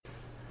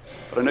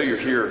But I know you're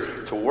here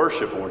to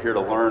worship, and we're here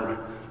to learn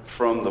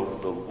from the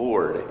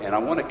Lord. And I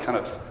want to kind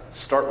of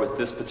start with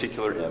this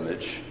particular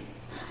image,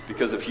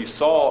 because if you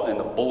saw in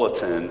the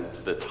bulletin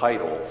the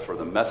title for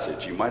the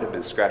message, you might have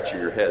been scratching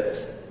your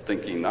heads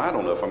thinking, I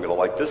don't know if I'm going to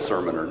like this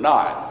sermon or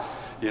not.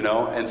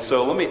 And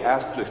so let me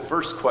ask the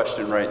first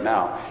question right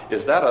now.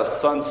 Is that a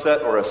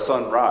sunset or a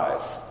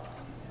sunrise?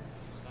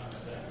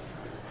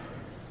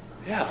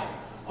 Yeah.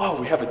 Wow,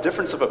 we have a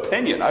difference of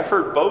opinion. I've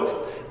heard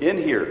both in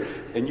here.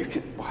 And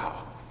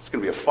wow, it's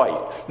going to be a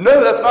fight.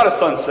 No, that's not a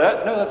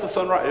sunset. No, that's a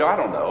sunrise. I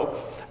don't know.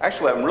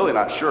 Actually, I'm really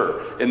not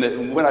sure.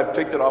 And when I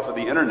picked it off of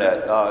the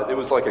internet, it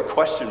was like a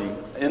question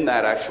in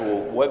that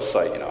actual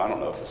website. I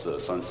don't know if this is a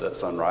sunset,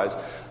 sunrise.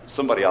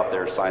 Somebody out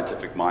there,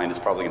 scientific mind, is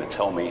probably going to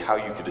tell me how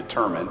you could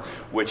determine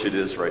which it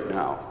is right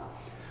now.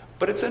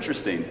 But it's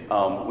interesting.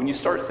 When you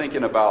start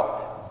thinking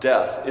about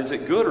death, is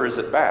it good or is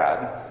it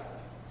bad?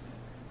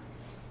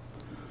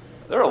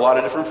 There are a lot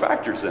of different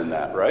factors in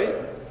that, right?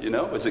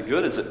 Is it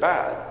good? Is it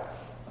bad?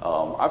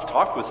 I've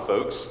talked with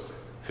folks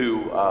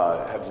who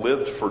have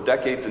lived for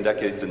decades and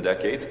decades and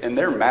decades, and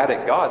they're mad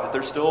at God that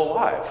they're still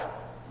alive.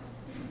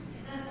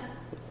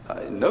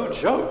 No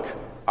joke.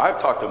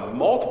 I've talked to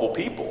multiple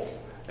people,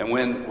 and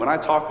when I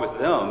talk with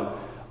them,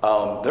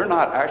 they're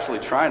not actually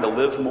trying to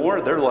live more.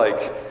 They're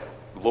like,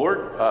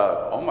 Lord,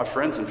 all my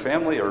friends and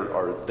family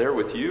are there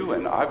with you,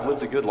 and I've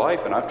lived a good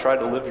life, and I've tried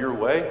to live your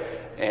way,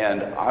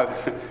 and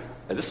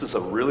this is a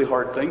really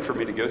hard thing for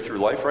me to go through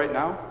life right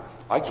now.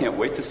 I can't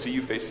wait to see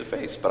you face to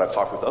face. But I've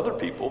talked with other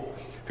people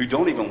who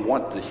don't even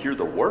want to hear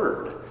the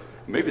word.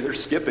 Maybe they're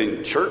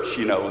skipping church,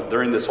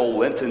 during this whole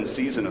Lenten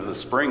season of the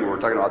spring where we're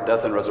talking about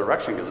death and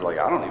resurrection, because they're like,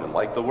 I don't even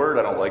like the word.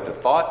 I don't like the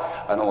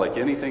thought. I don't like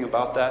anything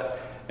about that.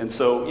 And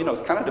so,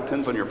 it kind of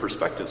depends on your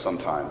perspective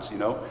sometimes,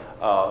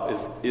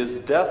 Is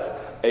death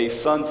a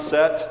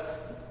sunset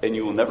and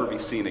you will never be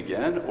seen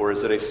again? Or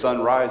is it a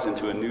sunrise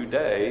into a new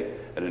day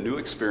and a new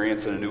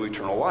experience and a new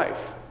eternal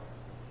life?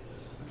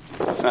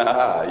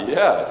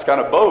 Yeah, it's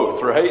kind of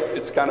both, right?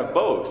 It's kind of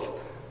both.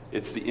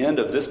 It's the end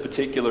of this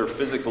particular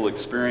physical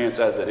experience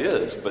as it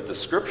is, but the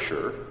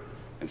scripture,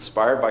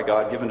 inspired by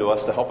God, given to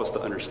us to help us to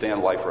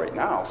understand life right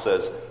now,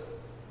 says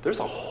there's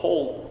a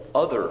whole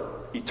other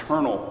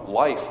eternal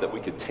life that we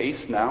could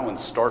taste now and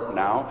start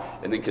now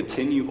and then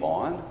continue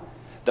on,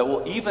 that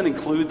will even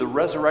include the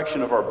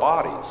resurrection of our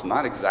bodies,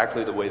 not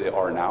exactly the way they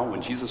are now.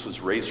 When Jesus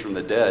was raised from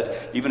the dead,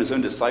 even his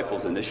own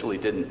disciples initially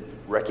didn't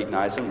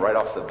recognize him right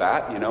off the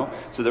bat,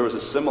 So there was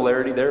a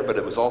similarity there, but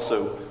it was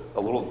also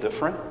a little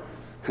different.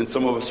 And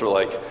some of us are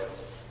like,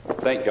 well,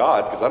 thank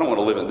God, because I don't want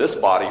to live in this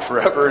body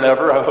forever and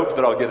ever. I hope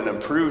that I'll get an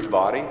improved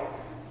body.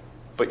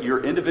 But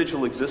your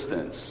individual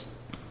existence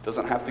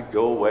doesn't have to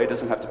go away,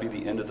 doesn't have to be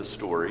the end of the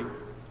story.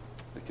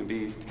 It can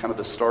be kind of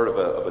the start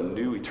of a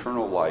new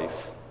eternal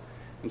life.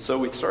 And so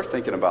we start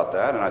thinking about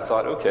that, and I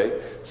thought,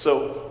 okay,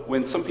 so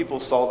when some people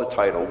saw the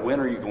title, When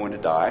Are You Going to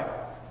Die?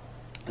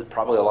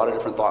 Probably a lot of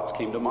different thoughts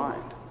came to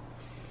mind.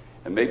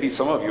 And maybe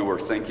some of you were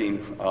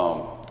thinking,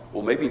 well,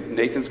 maybe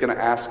Nathan's going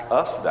to ask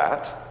us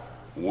that.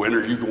 When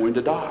are you going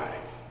to die?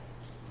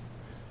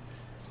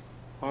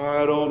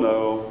 I don't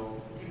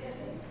know.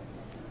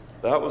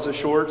 That was a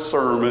short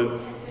sermon.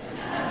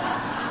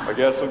 I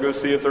guess we'll go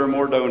see if there are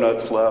more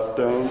donuts left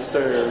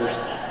downstairs.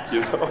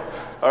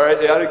 All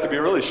right, yeah, it could be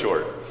really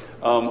short.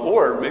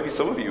 Or maybe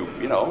some of you,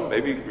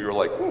 maybe you were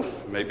like,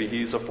 maybe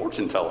he's a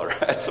fortune teller.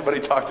 I had somebody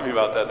talk to me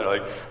about that. And they're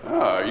like,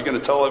 are you going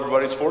to tell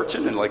everybody's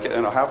fortune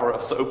and have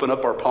us open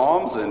up our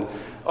palms and,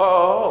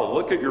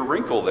 look at your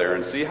wrinkle there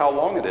and see how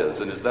long it is.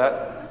 And is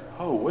that,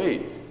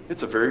 wait,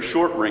 it's a very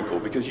short wrinkle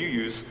because you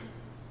use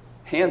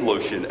hand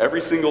lotion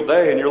every single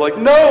day. And you're like,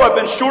 no, I've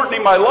been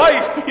shortening my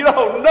life.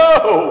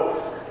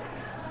 No.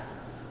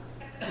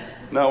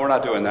 No, we're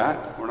not doing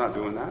that. We're not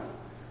doing that.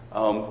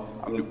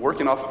 I'm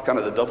working off of kind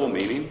of the double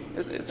meaning.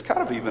 It's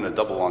kind of even a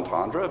double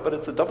entendre, but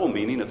it's a double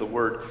meaning of the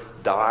word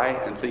die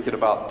and thinking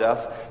about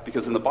death,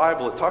 because in the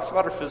Bible it talks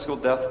about our physical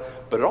death,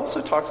 but it also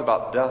talks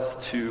about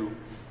death to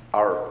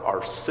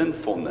our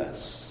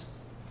sinfulness.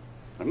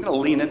 I'm going to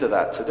lean into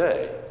that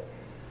today,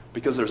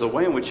 because there's a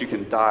way in which you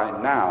can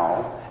die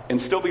now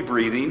and still be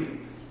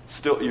breathing,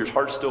 still your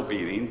heart's still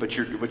beating, but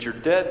you're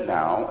dead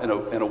now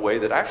in a way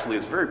that actually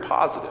is very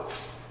positive.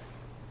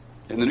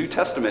 And the New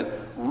Testament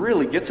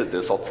really gets at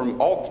this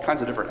from all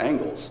kinds of different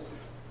angles.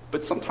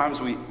 But sometimes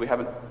we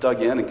haven't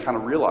dug in and kind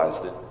of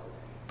realized it.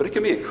 But it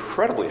can be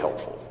incredibly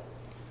helpful.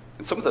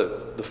 And some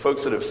of the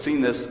folks that have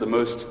seen this the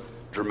most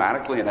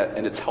dramatically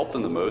and it's helped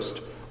them the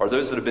most are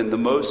those that have been the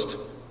most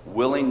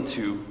willing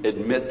to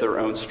admit their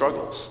own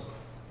struggles.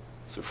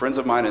 So friends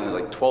of mine in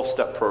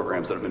 12-step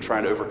programs that have been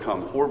trying to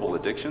overcome horrible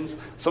addictions,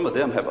 some of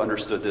them have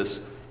understood this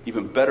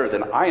even better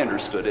than I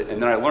understood it,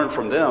 and then I learned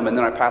from them, and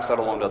then I pass that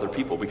along to other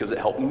people because it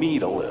helped me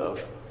to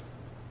live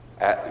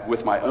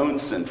with my own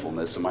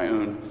sinfulness and my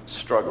own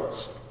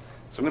struggles.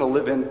 So I'm going to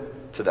live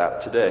into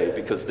that today,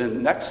 because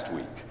then next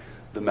week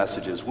the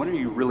message is, when are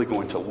you really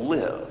going to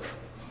live?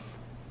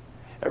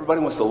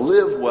 Everybody wants to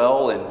live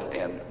well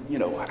and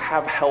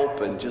have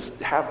help and just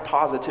have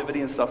positivity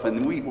and stuff,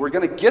 and we're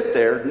going to get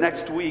there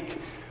next week.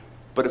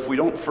 But if we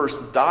don't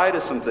first die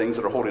to some things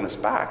that are holding us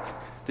back,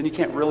 then you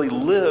can't really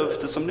live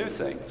to some new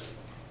things.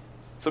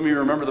 Some of you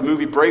remember the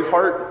movie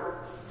Braveheart?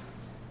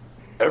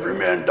 Every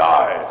man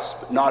dies,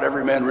 but not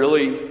every man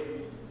really.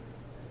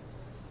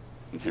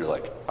 And you're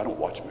like, I don't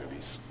watch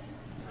movies.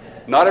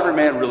 Not every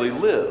man really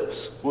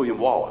lives. William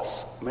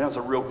Wallace. I mean, that was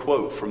a real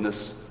quote from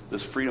this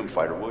freedom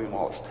fighter, William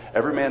Wallace.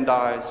 Every man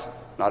dies,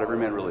 not every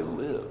man really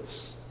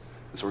lives.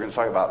 And so we're going to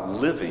talk about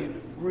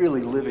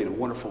really living a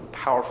wonderful,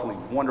 powerfully,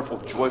 wonderful,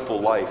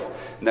 joyful life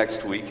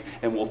next week.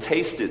 And we'll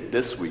taste it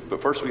this week.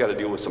 But first we got to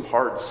deal with some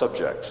hard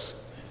subjects.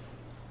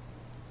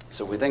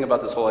 So if we think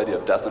about this whole idea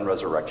of death and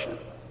resurrection,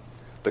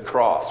 the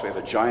cross, we have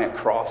a giant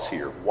cross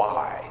here.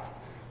 Why?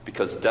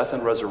 Because death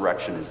and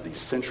resurrection is the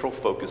central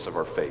focus of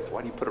our faith.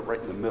 Why do you put it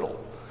right in the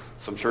middle?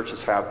 Some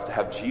churches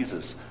have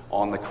Jesus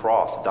on the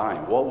cross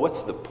dying. Well,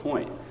 what's the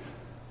point?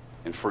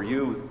 And for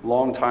you,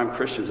 long-time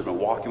Christians have been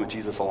walking with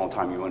Jesus a long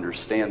time, you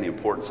understand the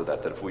importance of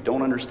that. That if we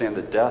don't understand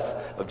the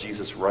death of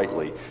Jesus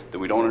rightly,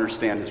 then we don't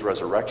understand his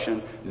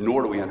resurrection,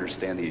 nor do we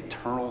understand the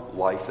eternal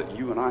life that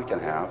you and I can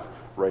have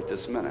right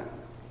this minute.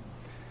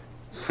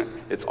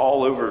 It's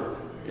all over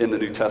in the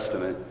New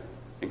Testament,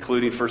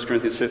 including 1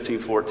 Corinthians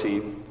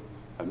 15:14.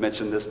 I've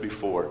mentioned this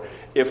before.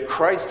 If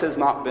Christ has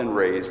not been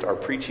raised, our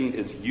preaching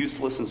is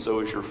useless and so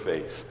is your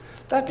faith.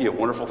 That'd be a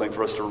wonderful thing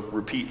for us to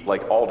repeat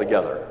like all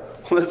together.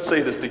 Let's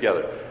say this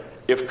together.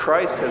 If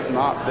Christ has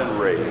not been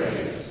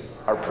raised,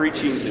 our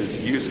preaching is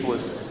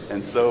useless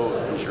and so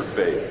is your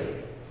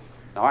faith.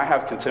 Now I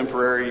have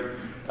contemporary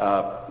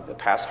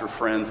pastor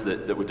friends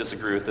that would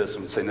disagree with this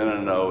and would say,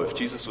 no. If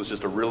Jesus was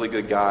just a really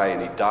good guy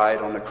and he died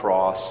on the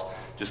cross,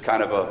 just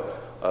kind of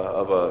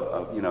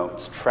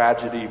it's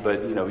tragedy,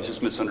 but he's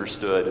just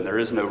misunderstood and there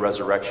is no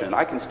resurrection.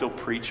 I can still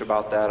preach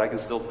about that. I can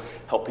still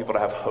help people to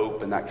have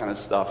hope and that kind of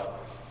stuff.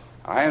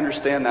 I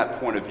understand that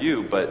point of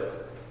view,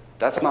 but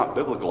that's not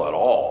biblical at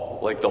all.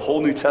 Like the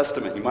whole New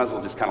Testament, you might as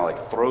well just kind of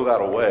like throw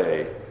that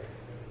away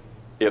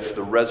if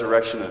the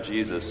resurrection of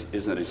Jesus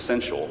isn't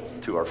essential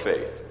to our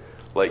faith.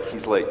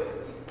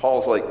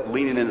 Paul's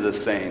leaning into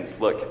this saying,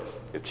 look,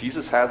 if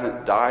Jesus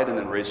hasn't died and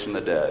then raised from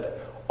the dead,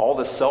 all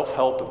the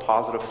self-help and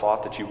positive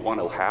thought that you want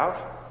to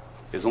have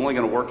is only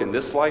going to work in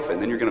this life,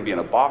 and then you're going to be in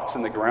a box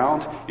in the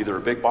ground, either a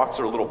big box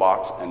or a little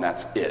box, and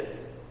that's it.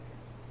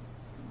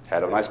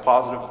 Had a nice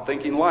positive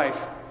thinking life,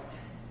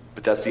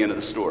 but that's the end of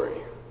the story.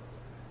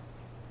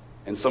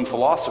 And some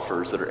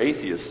philosophers that are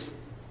atheists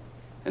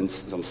and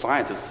some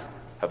scientists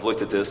have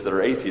looked at this that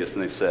are atheists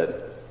and they've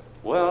said,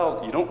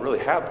 well, you don't really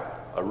have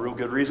a real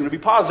good reason to be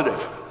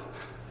positive.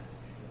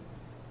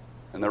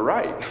 And they're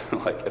right,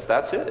 if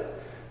that's it.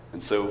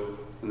 And so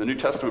in the New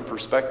Testament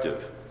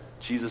perspective,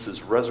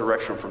 Jesus'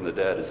 resurrection from the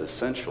dead is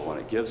essential, and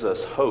it gives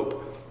us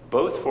hope,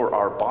 both for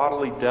our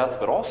bodily death,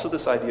 but also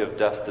this idea of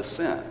death to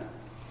sin.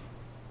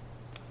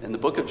 In the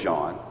book of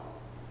John,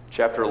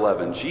 chapter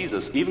 11,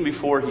 Jesus, even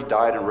before he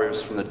died and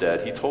rose from the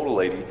dead, he told a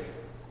lady,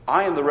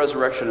 I am the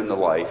resurrection and the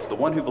life. The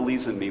one who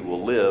believes in me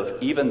will live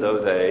even though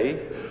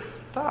they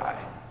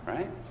die,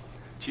 right?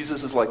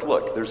 Jesus is like,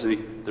 look, there's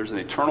an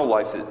eternal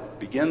life that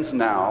begins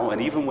now,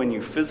 and even when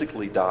you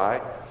physically die,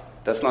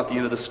 that's not the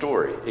end of the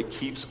story. It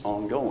keeps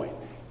on going.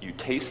 You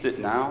taste it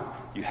now,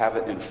 you have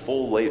it in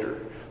full later.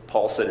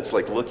 Paul said it's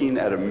like looking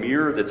at a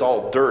mirror that's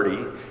all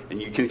dirty,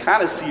 and you can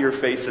kind of see your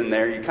face in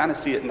there. You kind of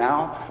see it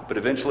now, but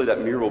eventually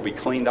that mirror will be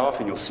cleaned off,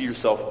 and you'll see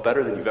yourself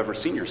better than you've ever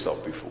seen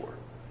yourself before.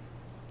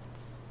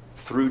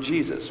 Through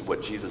Jesus,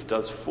 what Jesus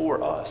does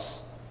for us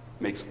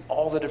makes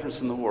all the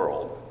difference in the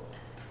world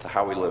to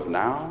how we live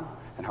now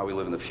and how we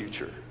live in the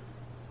future.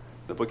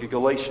 The book of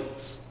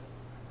Galatians,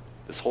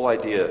 this whole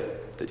idea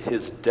that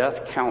his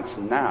death counts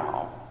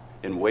now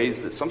in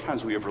ways that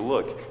sometimes we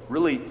overlook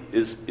really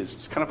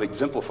is kind of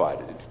exemplified.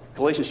 In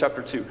Galatians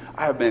chapter 2,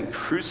 I have been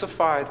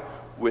crucified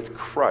with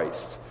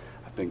Christ.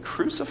 I've been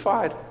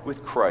crucified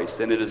with Christ,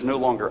 and it is no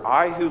longer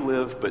I who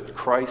live, but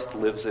Christ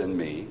lives in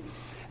me.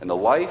 And the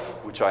life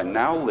which I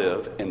now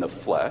live in the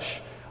flesh,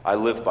 I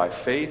live by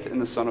faith in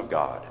the Son of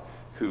God,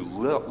 who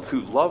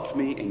loved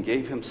me and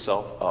gave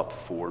himself up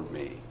for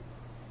me.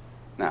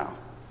 Now,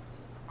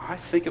 I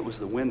think it was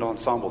the Wind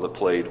Ensemble that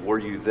played, Were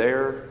You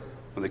There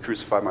When They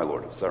Crucified My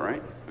Lord? Is that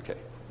right? Okay.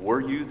 Were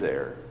you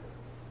there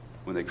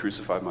when they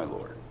crucified my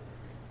Lord?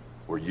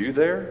 Were you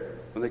there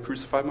when they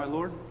crucified my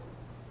Lord?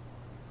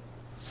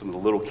 Some of the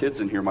little kids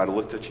in here might have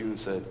looked at you and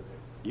said,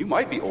 you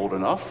might be old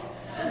enough.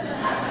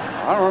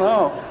 I don't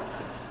know.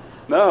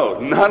 No,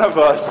 none of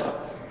us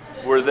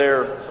were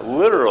there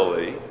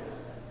literally.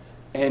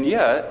 And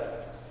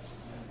yet,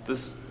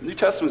 this New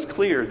Testament is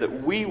clear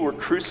that we were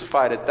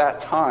crucified at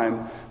that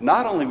time.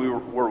 Not only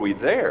were we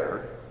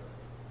there,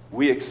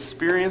 we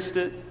experienced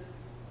it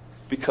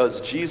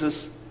because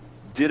Jesus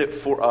did it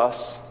for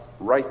us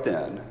right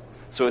then.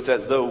 So it's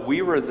as though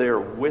we were there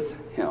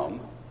with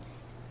him,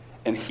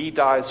 and he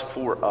dies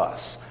for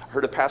us. I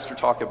heard a pastor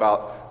talk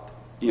about,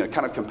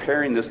 kind of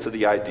comparing this to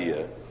the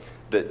idea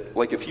that,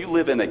 like, if you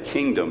live in a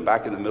kingdom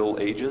back in the Middle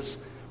Ages,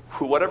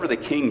 whatever the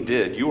king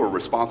did, you were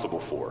responsible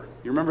for.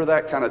 You remember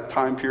that kind of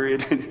time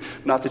period?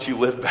 Not that you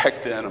lived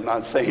back then. I'm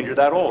not saying you're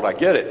that old. I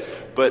get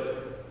it.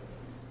 But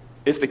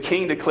if the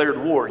king declared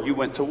war, you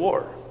went to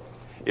war.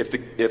 If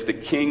the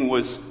king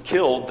was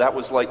killed, that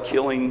was like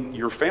killing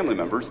your family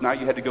members. Now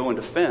you had to go and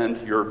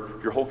defend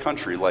your whole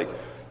country.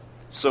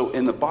 So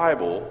in the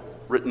Bible,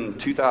 written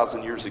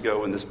 2,000 years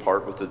ago in this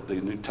part with the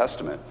New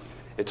Testament,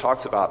 it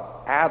talks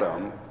about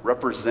Adam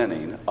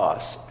representing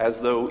us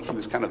as though he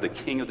was kind of the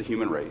king of the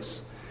human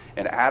race.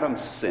 And Adam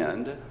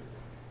sinned,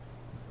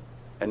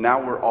 and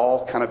now we're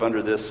all kind of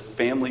under this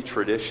family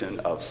tradition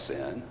of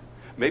sin.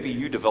 Maybe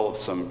you developed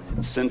some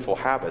sinful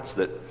habits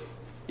that,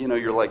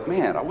 you're like,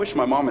 man, I wish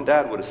my mom and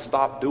dad would have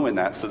stopped doing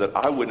that so that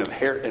I wouldn't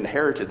have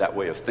inherited that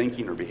way of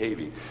thinking or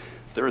behaving.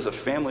 There is a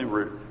family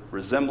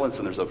resemblance,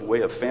 and there's a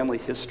way of family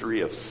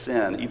history of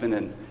sin,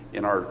 even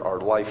in our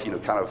life,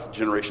 kind of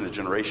generation to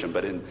generation.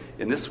 But in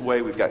this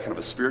way, we've got kind of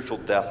a spiritual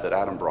death that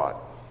Adam brought.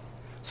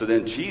 So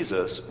then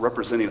Jesus,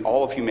 representing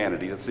all of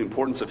humanity, that's the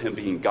importance of him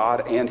being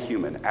God and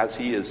human. As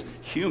he is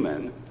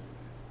human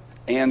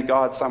and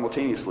God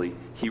simultaneously,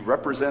 he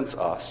represents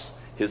us.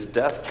 His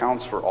death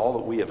counts for all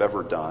that we have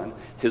ever done.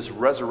 His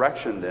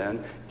resurrection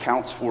then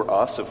counts for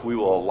us if we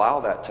will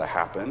allow that to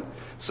happen,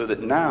 so that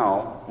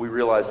now we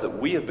realize that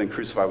we have been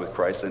crucified with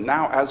Christ, and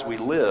now as we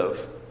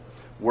live,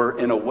 we're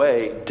in a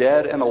way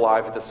dead and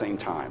alive at the same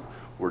time.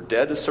 We're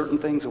dead to certain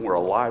things and we're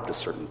alive to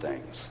certain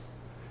things.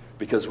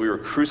 Because we were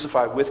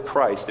crucified with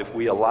Christ if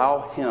we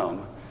allow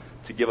him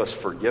to give us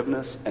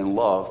forgiveness and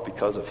love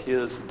because of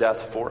his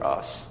death for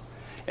us,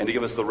 and to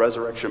give us the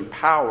resurrection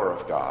power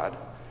of God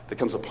that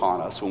comes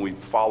upon us when we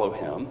follow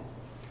him,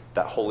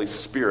 that Holy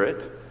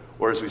Spirit,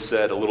 or as we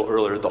said a little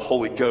earlier, the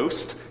Holy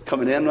Ghost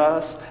coming in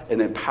us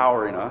and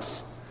empowering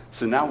us.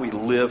 So now we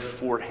live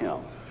for him,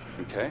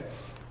 okay?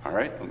 All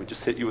right, let me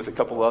just hit you with a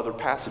couple of other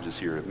passages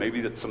here.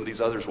 Maybe that some of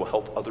these others will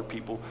help other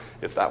people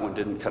if that one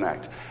didn't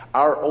connect.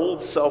 Our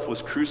old self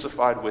was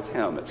crucified with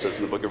him, it says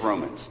in the book of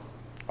Romans.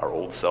 Our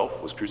old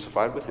self was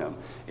crucified with him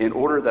in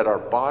order that our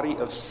body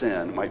of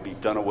sin might be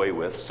done away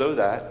with, so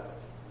that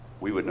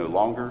we would no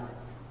longer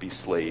be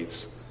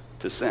slaves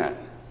to sin.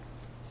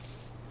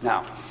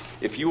 Now,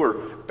 if you were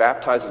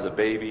baptized as a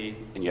baby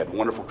and you had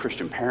wonderful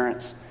Christian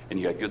parents and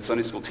you had good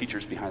Sunday school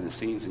teachers behind the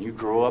scenes, and you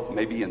grow up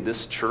maybe in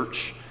this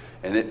church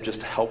and it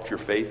just helped your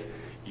faith,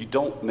 you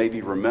don't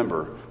maybe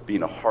remember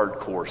being a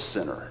hardcore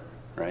sinner,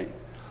 right?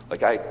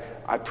 Like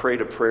I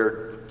prayed a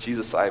prayer,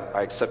 Jesus, I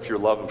accept your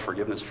love and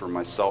forgiveness for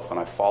myself, and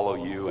I follow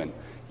you, and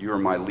you are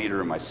my leader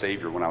and my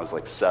savior, when I was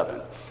like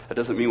 7. That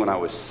doesn't mean when I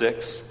was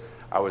 6,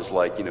 I was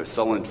like,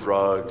 selling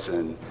drugs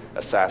and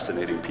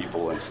assassinating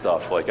people and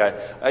stuff. Like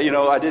I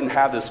didn't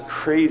have this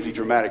crazy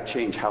dramatic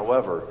change.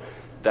 However,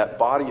 that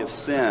body of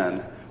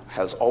sin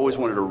has always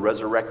wanted to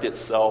resurrect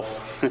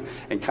itself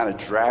and kind of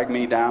drag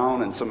me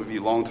down. And some of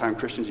you longtime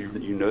Christians,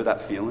 you know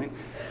that feeling.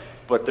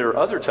 But there are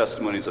other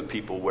testimonies of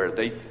people where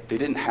they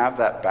didn't have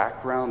that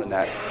background and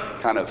that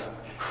kind of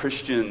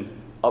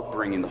Christian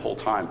upbringing the whole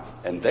time.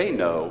 And they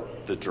know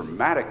the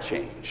dramatic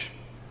change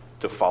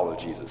to follow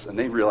Jesus. And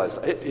they realize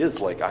it is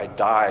like I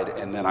died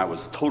and then I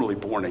was totally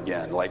born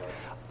again. Like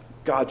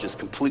God just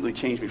completely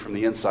changed me from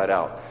the inside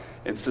out.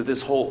 And so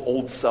this whole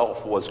old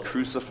self was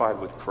crucified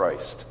with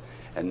Christ.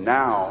 And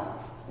now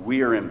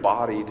we are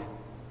embodied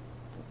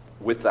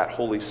with that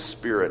Holy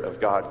Spirit of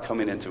God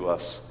coming into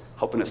us,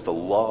 helping us to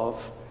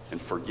love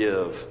and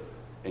forgive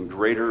in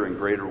greater and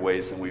greater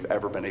ways than we've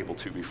ever been able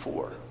to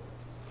before.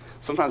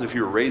 Sometimes if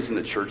you were raised in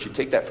the church, you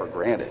take that for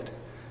granted,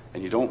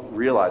 and you don't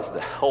realize the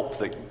help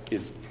that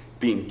is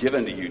being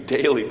given to you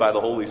daily by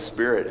the Holy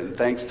Spirit, and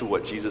thanks to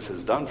what Jesus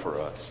has done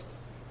for us.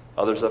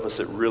 Others of us,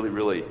 it really,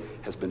 really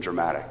has been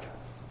dramatic.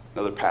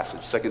 Another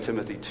passage, 2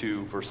 Timothy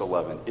 2, verse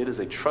 11. It is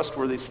a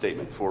trustworthy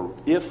statement, for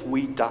if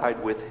we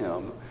died with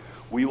him,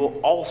 we will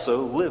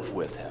also live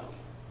with him.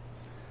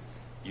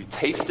 You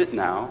taste it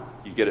now,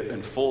 you get it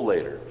in full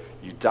later.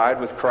 You died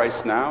with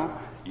Christ now,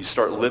 you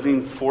start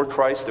living for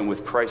Christ and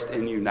with Christ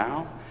in you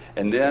now.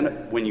 And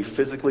then when you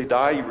physically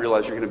die, you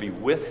realize you're going to be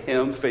with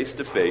him face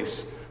to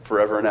face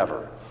forever and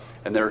ever.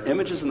 And there are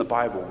images in the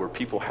Bible where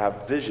people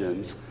have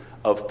visions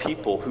of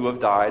people who have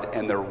died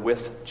and they're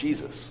with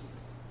Jesus.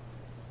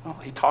 Well,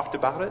 he talked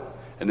about it,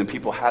 and then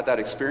people had that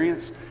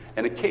experience.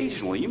 And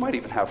occasionally, you might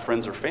even have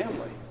friends or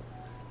family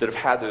that have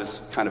had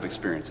those kind of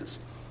experiences.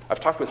 I've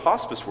talked with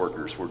hospice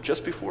workers where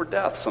just before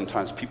death,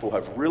 sometimes people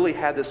have really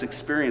had this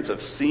experience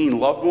of seeing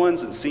loved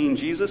ones and seeing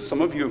Jesus.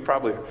 Some of you have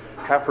probably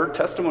heard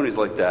testimonies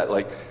like that.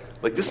 Like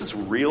this is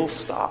real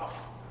stuff.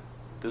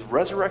 The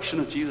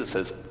resurrection of Jesus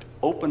has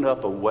opened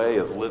up a way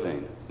of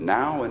living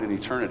now and in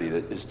eternity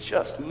that is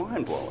just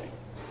mind-blowing.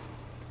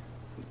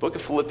 In the book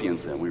of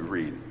Philippians, then, we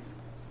read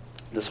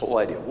this whole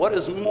idea. What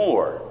is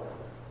more,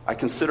 I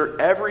consider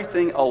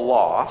everything a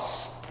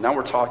loss. Now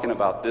we're talking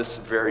about this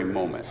very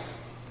moment.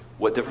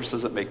 What difference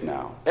does it make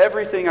now?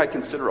 Everything I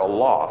consider a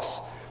loss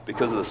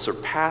because of the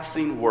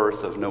surpassing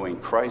worth of knowing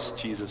Christ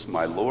Jesus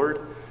my Lord,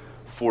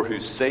 for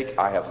whose sake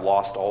I have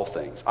lost all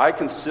things. I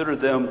consider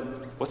them,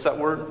 what's that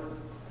word?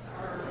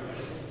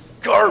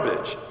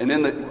 garbage. And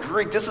in the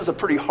Greek, this is a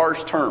pretty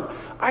harsh term.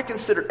 I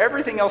consider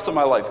everything else in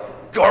my life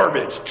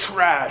garbage,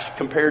 trash,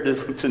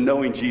 compared to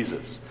knowing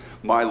Jesus,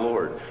 my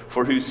Lord,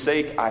 for whose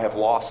sake I have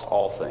lost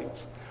all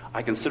things.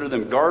 I consider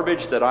them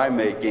garbage that I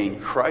may gain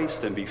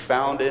Christ and be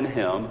found in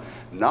him,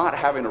 not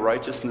having a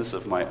righteousness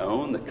of my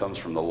own that comes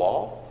from the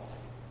law.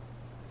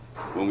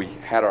 When we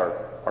had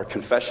our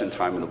confession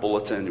time in the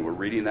bulletin, and we're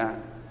reading that,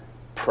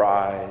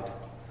 pride,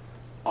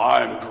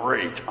 I'm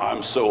great,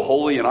 I'm so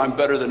holy, and I'm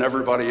better than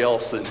everybody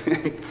else.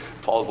 And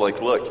Paul's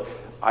like, look,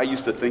 I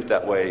used to think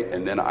that way,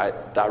 and then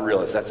I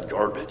realized that's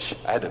garbage.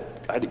 I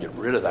had to get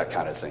rid of that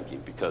kind of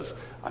thinking because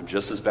I'm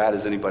just as bad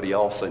as anybody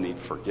else. I need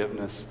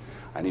forgiveness.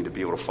 I need to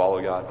be able to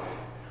follow God.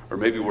 Or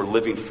maybe we're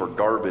living for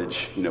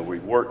garbage. We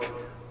work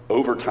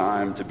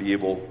overtime to be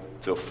able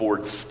to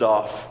afford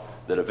stuff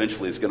that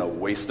eventually is going to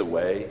waste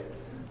away.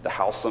 The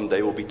house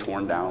someday will be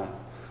torn down.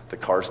 The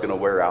car's going to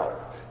wear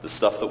out. The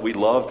stuff that we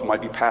loved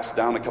might be passed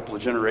down a couple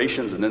of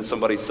generations, and then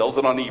somebody sells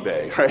it on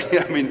eBay,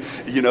 right? I mean,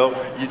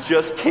 you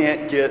just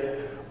can't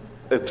get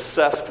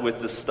obsessed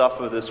with the stuff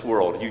of this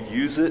world. You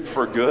use it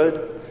for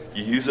good.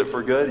 You use it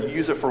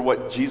for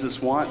what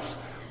Jesus wants.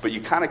 But you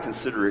kind of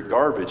consider it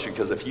garbage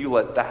because if you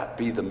let that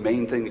be the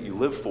main thing that you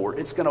live for,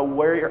 it's going to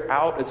wear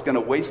out, it's going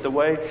to waste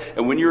away.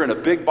 And when you're in a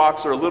big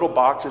box or a little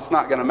box, it's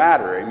not going to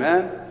matter,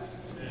 amen?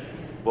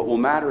 What will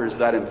matter is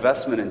that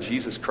investment in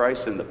Jesus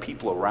Christ and the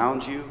people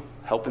around you,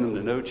 helping them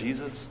to know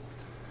Jesus.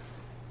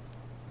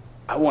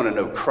 I want to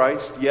know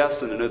Christ,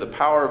 yes, and to know the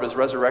power of his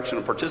resurrection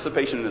and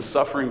participation in his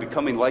suffering,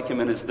 becoming like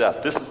him in his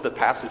death. This is the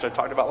passage I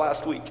talked about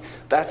last week.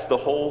 That's the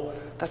whole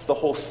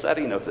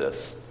setting of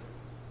this.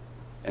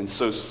 And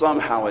so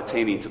somehow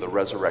attaining to the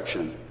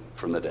resurrection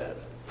from the dead.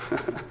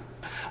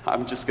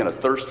 I'm just going to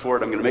thirst for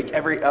it. I'm going to make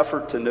every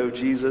effort to know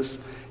Jesus,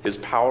 his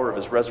power of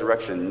his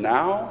resurrection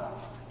now,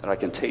 that I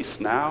can taste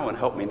now and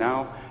help me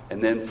now,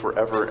 and then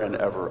forever and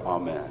ever.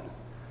 Amen.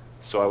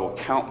 So I will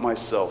count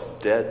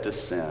myself dead to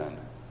sin,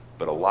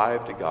 but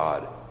alive to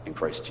God in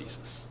Christ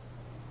Jesus.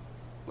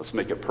 Let's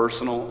make it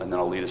personal, and then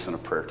I'll lead us in a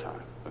prayer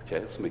time. Okay,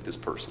 let's make this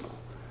personal.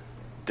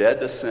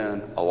 Dead to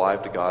sin,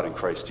 alive to God in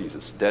Christ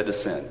Jesus. Dead to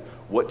sin.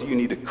 What do you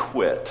need to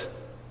quit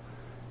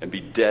and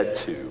be dead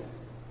to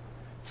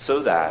so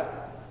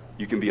that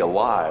you can be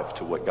alive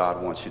to what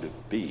God wants you to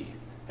be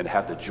and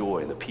have the joy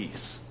and the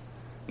peace?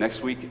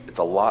 Next week, it's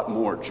a lot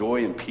more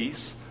joy and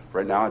peace.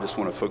 Right now, I just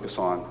want to focus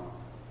on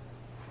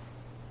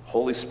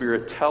Holy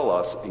Spirit, tell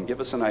us and give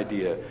us an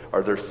idea.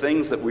 Are there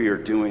things that we are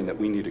doing that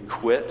we need to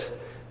quit,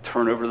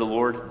 turn over to the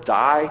Lord,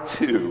 die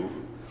to,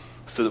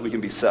 so that we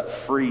can be set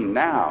free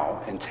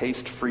now and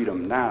taste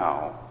freedom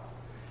now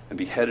and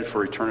be headed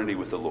for eternity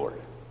with the Lord?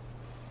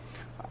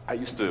 I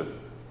used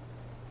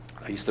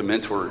to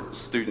mentor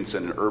students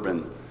in an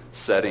urban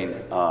setting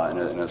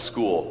in a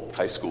school,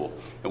 high school.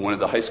 And one of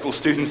the high school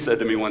students said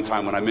to me one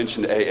time when I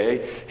mentioned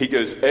AA, he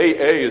goes,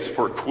 AA is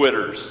for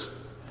quitters.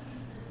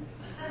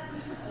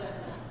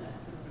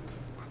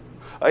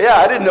 Yeah,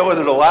 I didn't know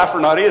whether to laugh or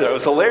not either. It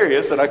was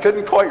hilarious, and I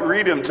couldn't quite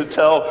read him to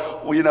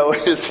tell,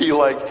 is he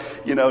like,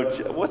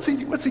 what's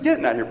he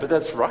getting at here? But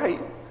that's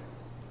right.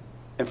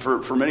 And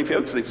for many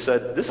folks, they've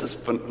said, this is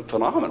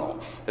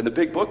phenomenal. And the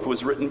big book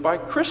was written by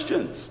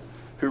Christians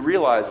who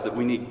realized that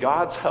we need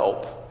God's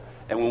help.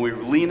 And when we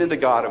lean into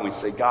God and we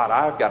say, God,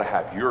 I've got to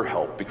have your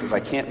help because I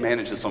can't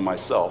manage this on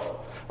myself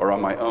or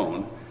on my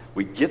own,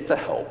 we get the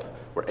help.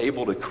 We're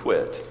able to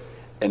quit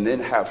and then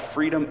have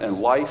freedom and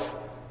life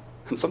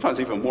and sometimes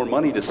even more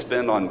money to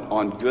spend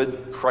on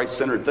good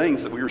Christ-centered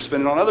things that we were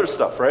spending on other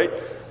stuff, right?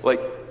 Like,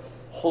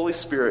 Holy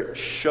Spirit,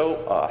 show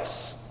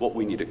us what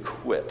we need to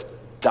quit,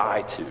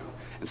 die to,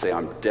 and say,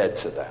 I'm dead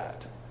to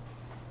that.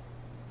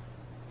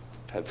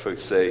 I've had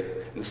folks say,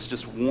 and this is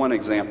just one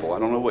example, I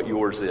don't know what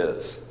yours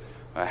is.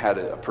 I had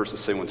a person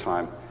say one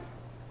time,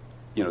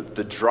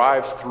 the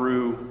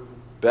drive-through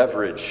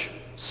beverage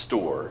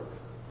store,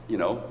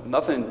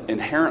 nothing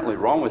inherently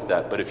wrong with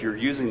that, but if you're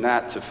using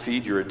that to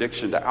feed your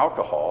addiction to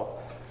alcohol,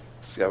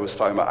 this guy was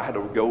talking about I had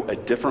to go a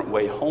different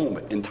way home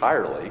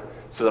entirely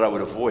so that I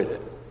would avoid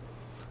it.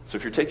 So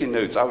if you're taking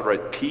notes, I would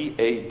write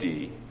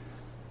PAD,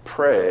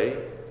 pray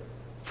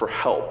for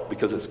help,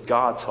 because it's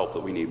God's help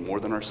that we need more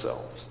than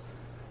ourselves.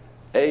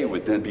 A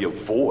would then be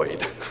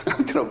avoid.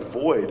 I'm going to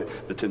avoid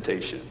the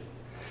temptation.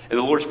 In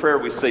the Lord's Prayer,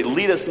 we say,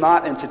 lead us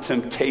not into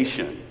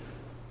temptation.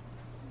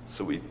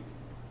 So we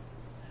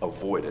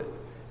avoid it.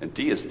 And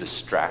D is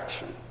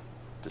distraction.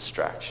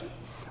 Distraction.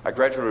 I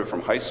graduated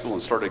from high school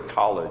and started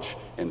college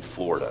in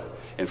Florida.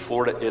 In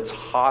Florida, it's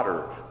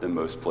hotter than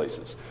most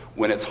places.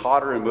 When it's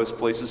hotter in most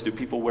places, do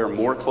people wear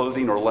more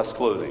clothing or less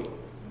clothing?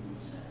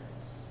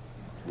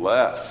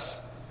 Less.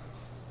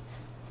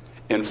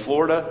 In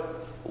Florida,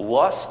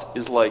 lust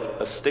is like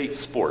a state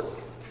sport.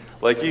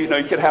 Like, you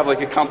could have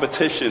like a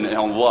competition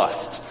on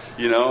lust,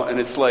 and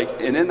it's like,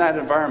 and in that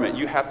environment,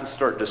 you have to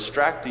start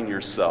distracting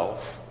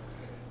yourself.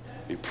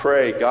 You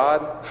pray,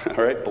 God,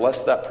 all right,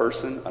 bless that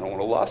person. I don't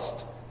want to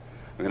lust.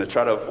 I'm going to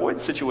try to avoid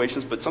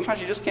situations, but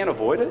sometimes you just can't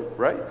avoid it,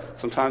 right?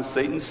 Sometimes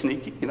Satan's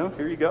sneaky,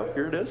 here you go,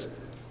 here it is.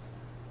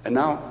 And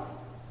now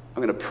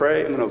I'm going to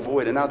pray, I'm going to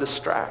avoid, and now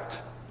distract.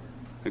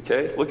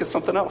 Okay? Look at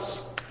something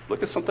else.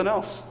 Look at something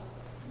else.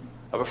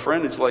 I have a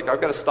friend who's like,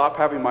 I've got to stop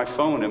having my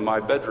phone in my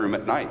bedroom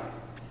at night.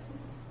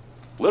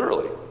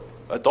 Literally.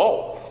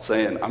 Adult,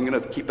 saying, I'm going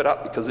to keep it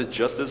up because it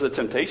just is a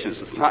temptation.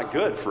 It's not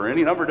good for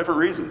any number of different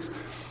reasons.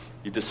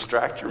 You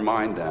distract your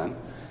mind then.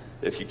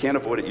 If you can't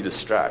avoid it, you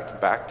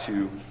distract. Back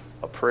to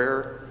a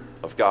prayer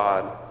of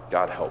God,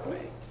 God help me.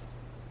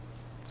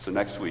 So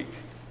next week,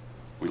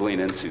 we lean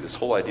into this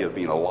whole idea of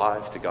being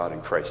alive to God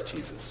in Christ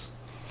Jesus.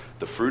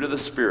 The fruit of the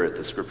Spirit,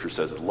 the scripture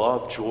says,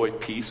 love, joy,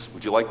 peace.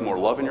 Would you like more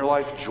love in your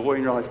life, joy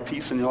in your life,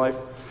 peace in your life?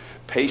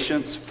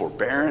 Patience,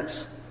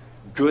 forbearance,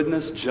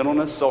 goodness,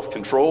 gentleness,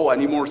 self-control. I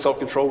need more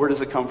self-control. Where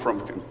does it come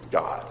from?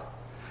 God.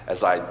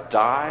 As I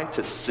die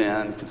to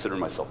sin, consider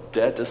myself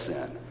dead to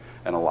sin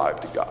and alive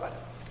to God.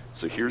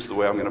 So here's the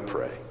way I'm going to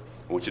pray.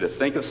 I want you to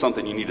think of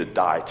something you need to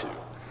die to.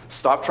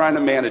 Stop trying to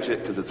manage it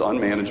because it's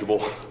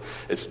unmanageable.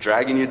 It's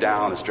dragging you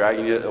down. It's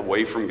dragging you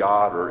away from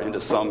God or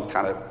into some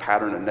kind of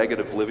pattern of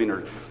negative living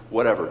or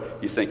whatever.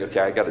 You think,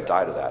 okay, I got to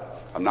die to that.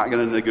 I'm not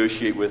going to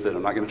negotiate with it.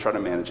 I'm not going to try to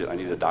manage it. I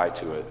need to die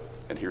to it.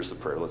 And here's the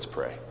prayer. Let's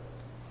pray.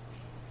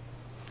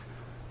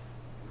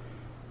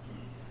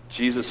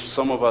 Jesus,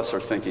 some of us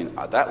are thinking,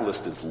 that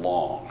list is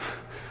long.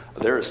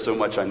 There is so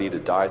much I need to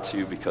die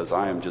to because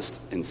I am just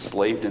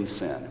enslaved in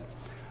sin.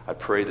 I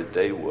pray that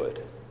they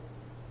would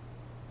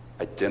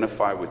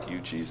identify with you,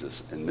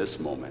 Jesus, in this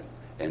moment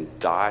and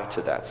die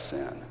to that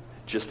sin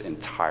just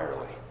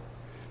entirely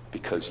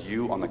because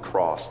you on the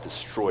cross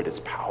destroyed its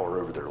power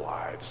over their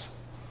lives.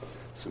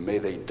 So may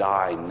they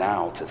die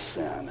now to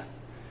sin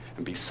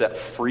and be set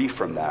free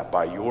from that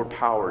by your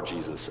power,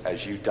 Jesus,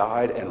 as you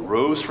died and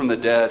rose from the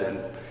dead and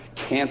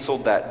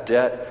canceled that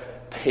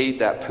debt, paid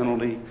that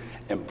penalty,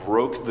 and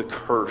broke the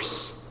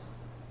curse.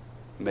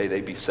 May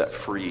they be set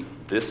free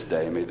this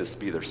day. May this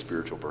be their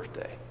spiritual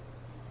birthday.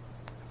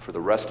 For the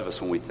rest of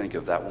us, when we think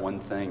of that one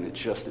thing that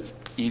just is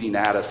eating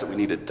at us that we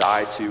need to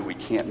die to, we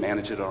can't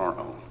manage it on our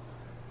own.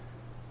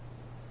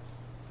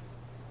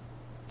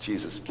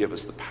 Jesus, give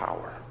us the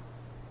power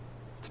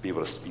to be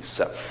able to be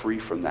set free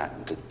from that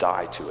and to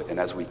die to it. And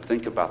as we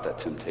think about that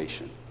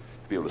temptation,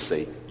 to be able to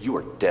say, you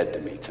are dead to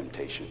me,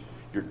 temptation.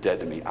 You're dead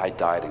to me. I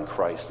died in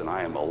Christ, and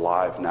I am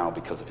alive now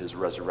because of his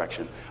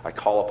resurrection. I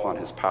call upon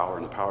his power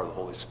and the power of the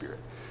Holy Spirit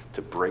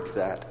to break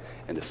that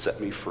and to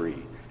set me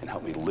free and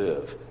help me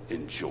live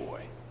in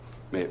joy.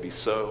 May it be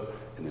so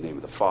in the name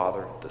of the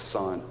Father, the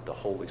Son, the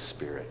Holy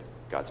Spirit.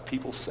 God's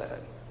people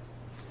said,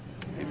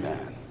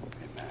 amen.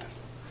 Amen.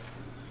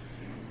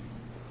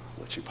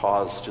 Let you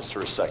pause just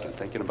for a second,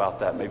 thinking about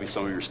that. Maybe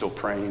some of you are still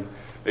praying.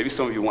 Maybe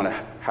some of you want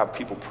to have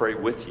people pray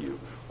with you.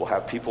 We'll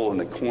have people in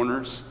the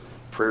corners,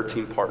 prayer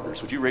team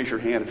partners. Would you raise your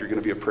hand if you're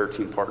going to be a prayer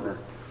team partner?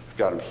 We've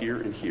got them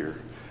here and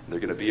here. They're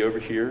going to be over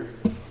here.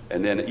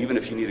 And then even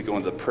if you need to go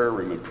into the prayer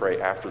room and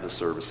pray after the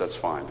service, that's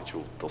fine. But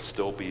they'll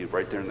still be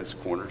right there in these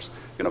corners.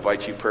 I'm going to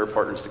invite you prayer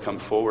partners to come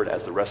forward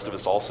as the rest of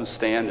us also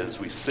stand as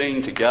we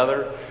sing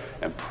together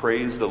and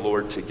praise the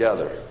Lord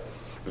together.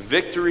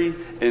 Victory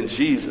in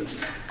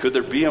Jesus. Could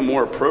there be a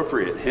more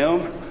appropriate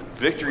hymn?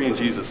 Victory in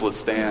Jesus. Let's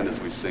stand as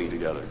we sing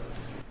together.